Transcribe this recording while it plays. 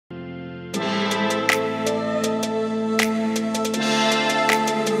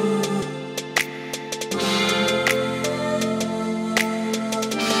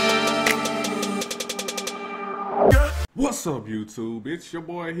What's up, YouTube? It's your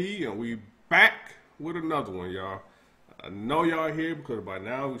boy He, and we back with another one, y'all. I know y'all here because by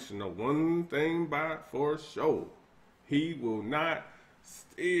now we should know one thing for sure. He will not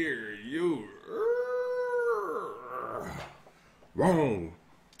steer you wrong.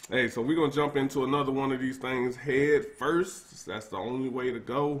 Hey, so we're gonna jump into another one of these things head first. That's the only way to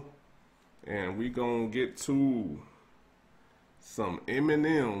go. And we gonna get to some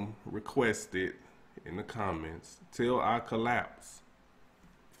Eminem requested in the comments till I collapse.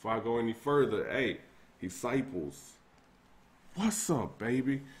 Before I go any further, hey, disciples, what's up,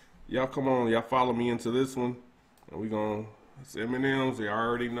 baby? Y'all come on, y'all follow me into this one. And we gonna, it's Eminem's, you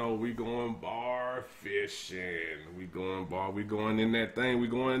already know we going bar fishing. We going in that thing, we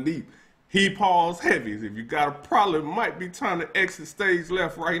going deep. He pause heavies. If you got a problem, might be time to exit stage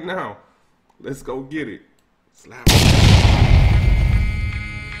left right now. Let's go get it. Slap it.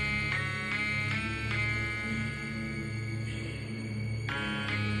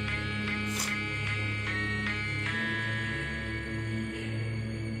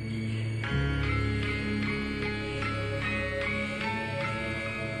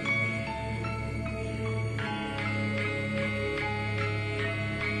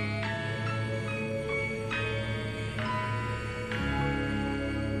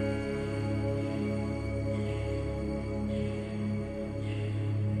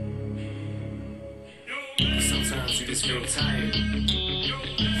 Sometimes you just feel tired,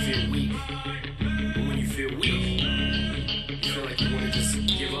 feel weak. But when you feel weak, you feel like you want to just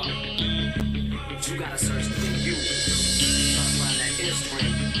give up. But you gotta search within you. Try to find that inner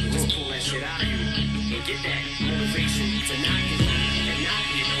strength and just pull that shit out of you. And get that motivation to not give up and not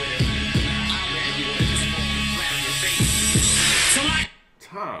get with it. No matter how bad you want to just fall flat on your face. So like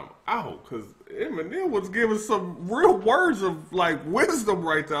Time out, because Eminem was giving some real words of like wisdom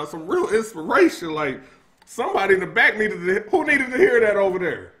right there, some real inspiration. Like, somebody in the back needed to hear that over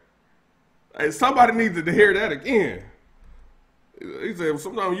there? Hey, somebody needed to hear that again. He said,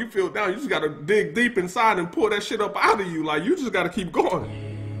 sometimes you feel down, you just gotta dig deep inside and pull that shit up out of you. Like, you just gotta keep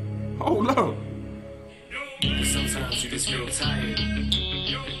going. Hold up. sometimes you just feel tired.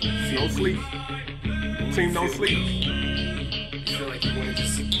 No sleep. Team no sleep. You feel like you want to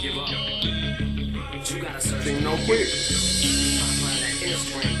just give up. But you gotta search. Team no quit. Try to find that inner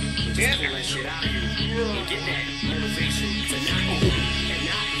strength and just pull that shit out of you. And get that motivation to not go and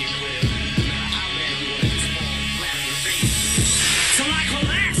not get with it. No matter how bad you want to just fall flat on your face. So like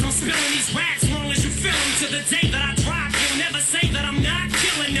relax, I'm spilling these raps long as you feel them. To the day that I drop, you'll never say that I'm not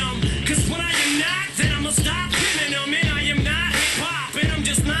killing them. Cause when I am not, then I'ma stop pinning them. And I am not hip-hop, and I'm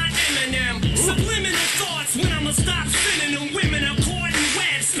just not Eminem. Subliminal thoughts when I'ma stop spinning them. Women are caught in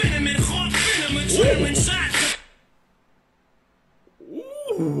webs, spin them in hawk venom, adrenaline shots.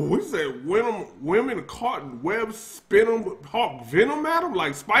 Ooh, he said women caught in webs, spin them, hawk venom at them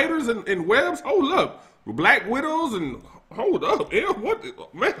like spiders and webs. Hold up, black widows and hold up,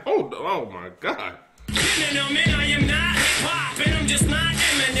 what, man? Hold up, oh my God. Eminem, and I am not hip-hop, and I'm just not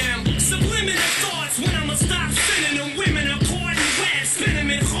Eminem. Subliminal thoughts when I'ma stop spinning them. Women are caught in webs, spin them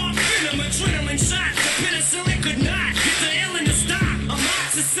in hawk venom, adrenaline shots. The penicillin could not get the illness to stop.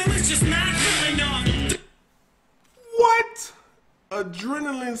 Amoxicillin's just not filling up. What?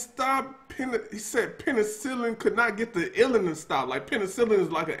 Adrenaline stop. He said penicillin could not get the illness to stop. Like, penicillin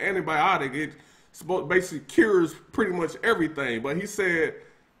is like an antibiotic. It basically cures pretty much everything. But he said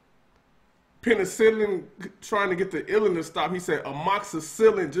penicillin trying to get the illness to stop. He said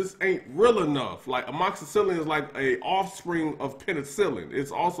amoxicillin just ain't real enough. Like, amoxicillin is like a offspring of penicillin.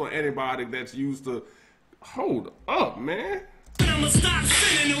 It's also an antibiotic that's used to hold up, man. I'ma stop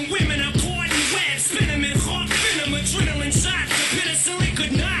spinning them. Women are caught in webs, spin them in hawk venom, adrenaline shots. The penicillin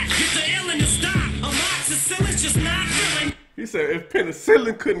could not get the illness to stop. Amoxicillin's just not filling. He said if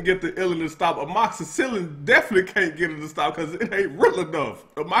penicillin couldn't get the illness to stop, amoxicillin definitely can't get it to stop because it ain't real enough.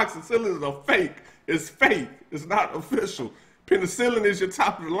 Amoxicillin is a fake. It's fake. It's not official. Penicillin is your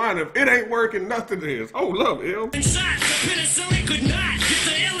top of the line. If it ain't working, nothing is. Oh, love, L. The penicillin could not get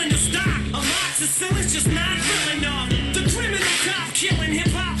the illness to stop. Amoxicillin's just not real enough. The criminal cop killing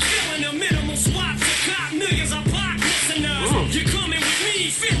hip-hop, filling a minimal swap to cop. Millions of pop listeners. You're coming with me,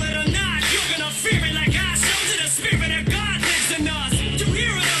 feel it or not. You're gonna fear it like I showed you. The spirit of God lives in us. You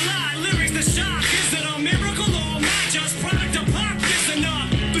hear it a lot, lyrics to shock. Is it a miracle or am I just product of pop? Listen up.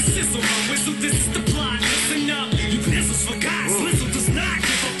 The sizzle, my whistle, this is the plot. Listen up. You this for God's whistle does not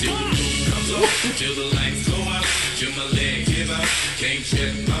give a fuck. Till the lights go out, till my leg give out. Can't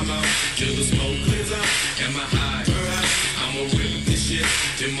shut my mouth, till the smoke clears out. Am I high? I'ma rip this shit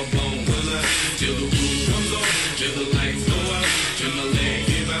till my bone will out. Till the roof comes on, till the lights go out. Till my leg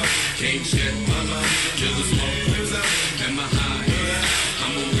give out, can't shut my mouth. Till the smoke clears out. Am I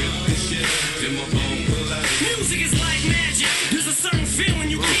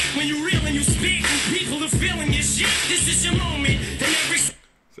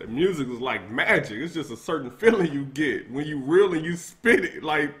music is like magic. It's just a certain feeling you get when you really you spit it.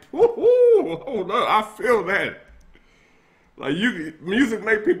 Like, whoo, hold up, I feel that. Like music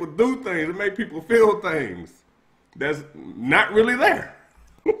make people do things. It make people feel things that's not really there.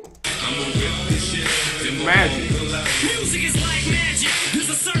 Magic. Music is like magic. There's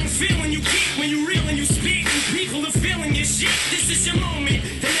a certain feeling you get when you reel and you spit, and people are feeling your shit. This is your moment,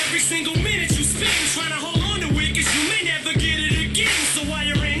 and every single minute you spend trying to hold on to it, cause you may never get it again. So while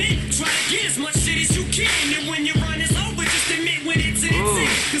you're in it, try to get as much shit as you can, and when your run is over, just admit when it's in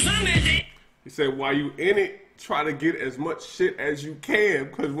it. Cause I'm at the. He said, while you in it, try to get as much shit as you can,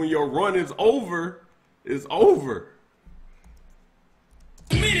 because when your run is over, it's over.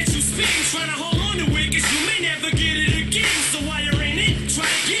 Minutes you spend trying to hold on to it, cause you may never get it again. So while you're in it, try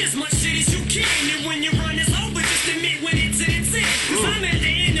to get as much shit as you can, and when your run is over, just admit when it's in. Cause I'm at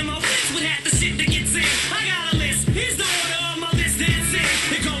the end of my list with half the shit that gets in. I got a list, here's the order of my list that's in.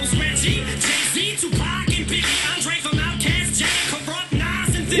 It goes Reggie, Jay-Z, Tupac, and Biggie, Andre from Outkast, Jay, Corrupt,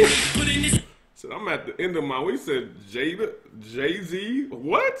 Nas, and Diddy. But in this So I'm at the end of my, we said Jay-Z,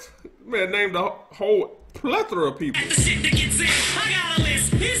 what? Man, named a whole plethora of people. the shit that gets in, I got a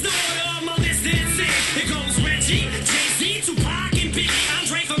list. Here's the order of my list that's in. It goes Reggie, Jay-Z, Tupac, and Biggie,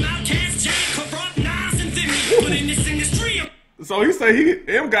 Andre from Outkast, Jay, Corrupt, Nas, and Diddy. But in this industry, So he said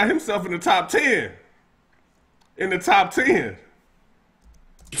M got himself in the top 10. In the top 10.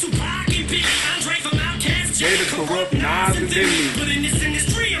 Tupac and Biggie, Andre from Outkast, Jay, the Corrupt, Nas, and Diddy. But in this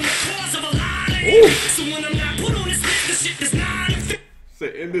industry, I'm the cause of a lot of it. So when I'm not put on this list, the shit that's not a fit. So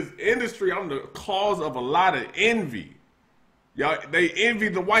in this industry, I'm the cause of a lot of envy. Y'all, they envy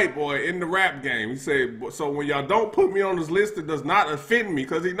the white boy in the rap game. He said, so when y'all don't put me on this list, it does not offend me,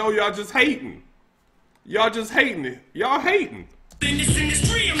 because he know y'all just hating. Y'all just hating it. Y'all hating. In this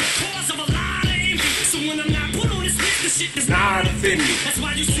industry, I'm the cause of a lot of envy. So when I'm not put on this list, the shit does not offend me. That's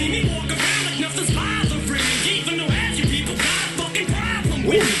why you see me walk around like nothing's bothering me. Even though half you people got a fucking problem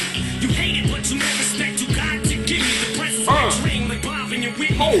with me. You hate it, but you know respect. You got to give me the presence of my dream, like Bob and your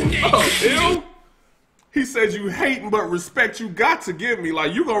witness. Hold up, Ill. He says you hating, but respect you got to give me.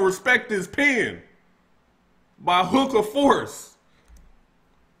 Like, you gonna respect this pen by hook or force.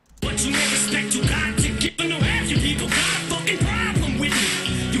 But you know respect, you got to give. Even though half you people got a fucking problem with me.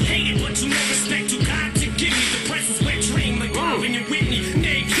 You hate it, but you know respect. You got to give me the presence of my dream, like Bob and your Whitney.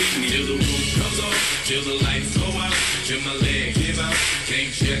 They keep me Till the roof comes off, till the lights go out, till my leg give out,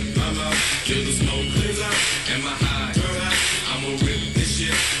 can't check my mouth, till the smoke clears out, and my high turn out. I'ma rip this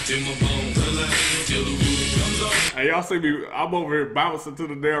shit till my bones alive, till the roof comes off. Hey, y'all see me, I'm over here bouncing to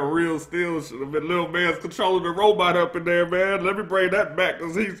the damn real still. Should have been little man's controlling the robot up in there, man. Let me bring that back,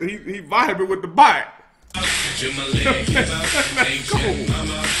 because he vibing with the bite. Till my leg give out, can't check my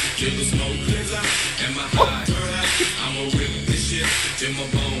mouth, till the smoke clears out, and my high turn out. I'ma rip this shit till my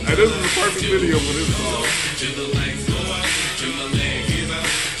bones Hey, this is the perfect video for this song. till the lights go out, till my leg give out,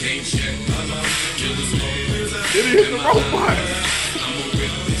 can't check my mouth, till the smoke clears out. Did he hit the robot? I'ma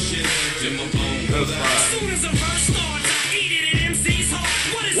rip this shit till my bones That's alive. fine. As soon as a verse starts, I eat it in MC's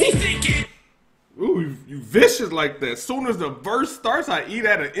heart. What is he thinking? Ooh, you vicious like that. Soon as the verse starts, I eat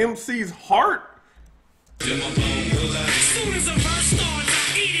at an MC's heart. Till my bones alive. As soon as a verse starts,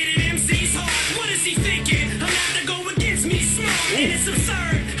 I eat it in MC's heart. What is he thinking? I'm not to go against me smart. And it's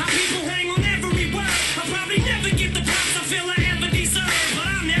absurd how people hang on every word. I'll probably never get the props I feel I ever deserve. But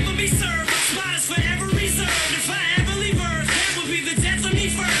I'll never be served. My spot is forever reserved. If I ever leave Earth, that will be the death of me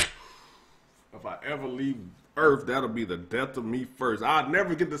first. If I ever leave Earth, that'll be the death of me first. I'll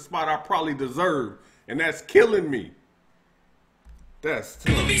never get the spot I probably deserve, and that's killing me. That's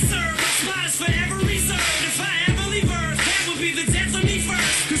Never tough. be served. My spot is forever reserved. If I ever leave Earth, that will be the death of me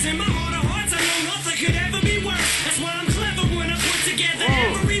first. Cause in my heart of hearts, I know nothing could ever be worse. That's why I'm clever when I put together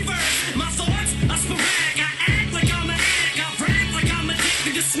every verse. My thoughts are sporadic. I act like I'm an addict. I rap like I'm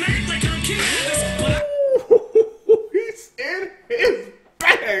addicted to smack like I'm Kim Evans. But He's in his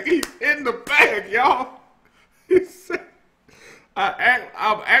bag. He's in the bag, y'all. He said, I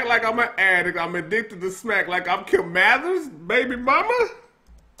act like I'm an addict. I'm addicted to smack like I'm Kim Mathers, baby mama.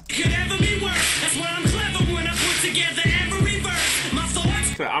 could ever be worse. That's why I'm clever when I put together every verse. My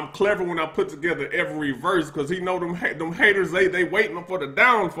thoughts Said, I'm clever when I put together every verse, because he know them haters, they waiting for the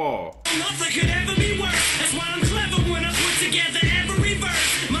downfall. nothing could ever be worse. That's why I'm clever when I put together every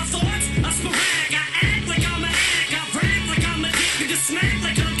verse. My thoughts are sporadic. I act like I'm an addict. I rap like I'm addicted to smack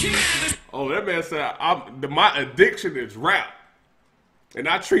like I'm Kim Evans. Oh, that man said, my addiction is rap. And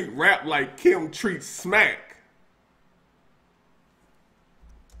I treat rap like Kim treats smack.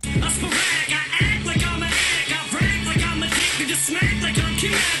 I'm sporadic. I act like I'm an addict. I rap like I'm addicted to smack like I'm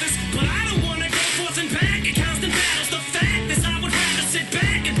Kim Evans. But I don't want to go forth and back in constant battles. The fact is I would rather sit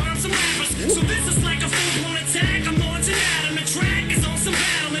back and bomb some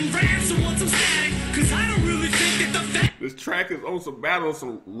track is on some battle,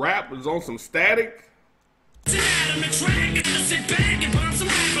 some rap is on some static. Sit out on the track, sit back and bomb some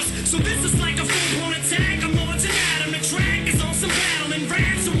rappers. So this is like a full-blown attack. I'm on tonight on the track, it's on some battling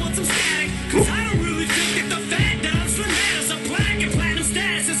raps who want some static. Cause I don't really think that the fact that I'm slim matters. A black and platinum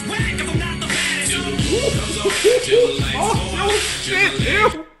status is whack if I'm not the baddest. Oh shit,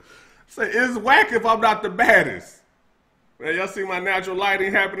 ew. Say it's whack if I'm not the baddest. Man, y'all see my natural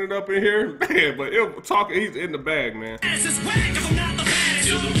lighting happening up in here? Man, but talking, he's in the bag, man. This is whack if I'm not the baddest.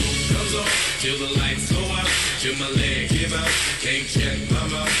 Till the roof comes on, till the lights go out, till my leg give out, can't check my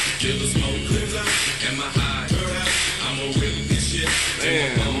mouth, till the smoke clears out, and my high turn out. I'ma rip this shit.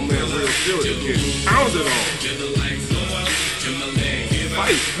 Man, man, real still is getting pounded on. Till the lights go out, till my leg give out,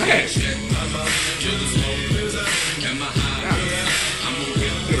 can't check my mouth, till the smoke clears out, and my high turn out. I'ma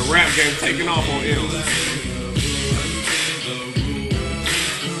rip See the rap game taking off on him. That's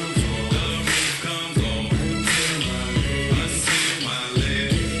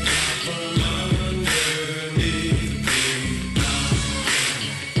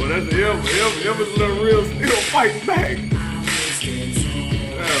Em is little real still fighting back.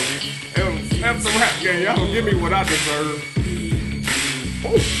 Have some rap game. Y'all don't give me what I deserve. Oh.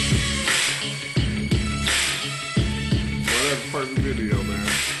 Well, that's a perfect video, man.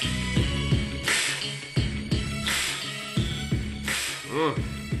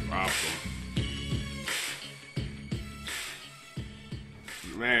 Awesome.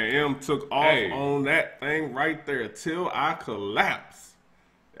 Man, M took off on that thing right there till I collapse.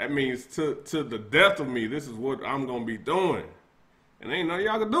 That means to the death of me, this is what I'm gonna be doing. And ain't nothing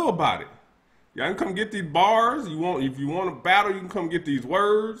y'all can do about it. Y'all can come get these bars. If you want to battle, you can come get these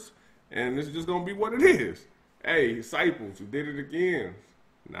words. And this is just gonna be what it is. Hey, disciples, we did it again.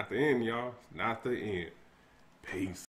 Not the end, y'all. Not the end. Peace.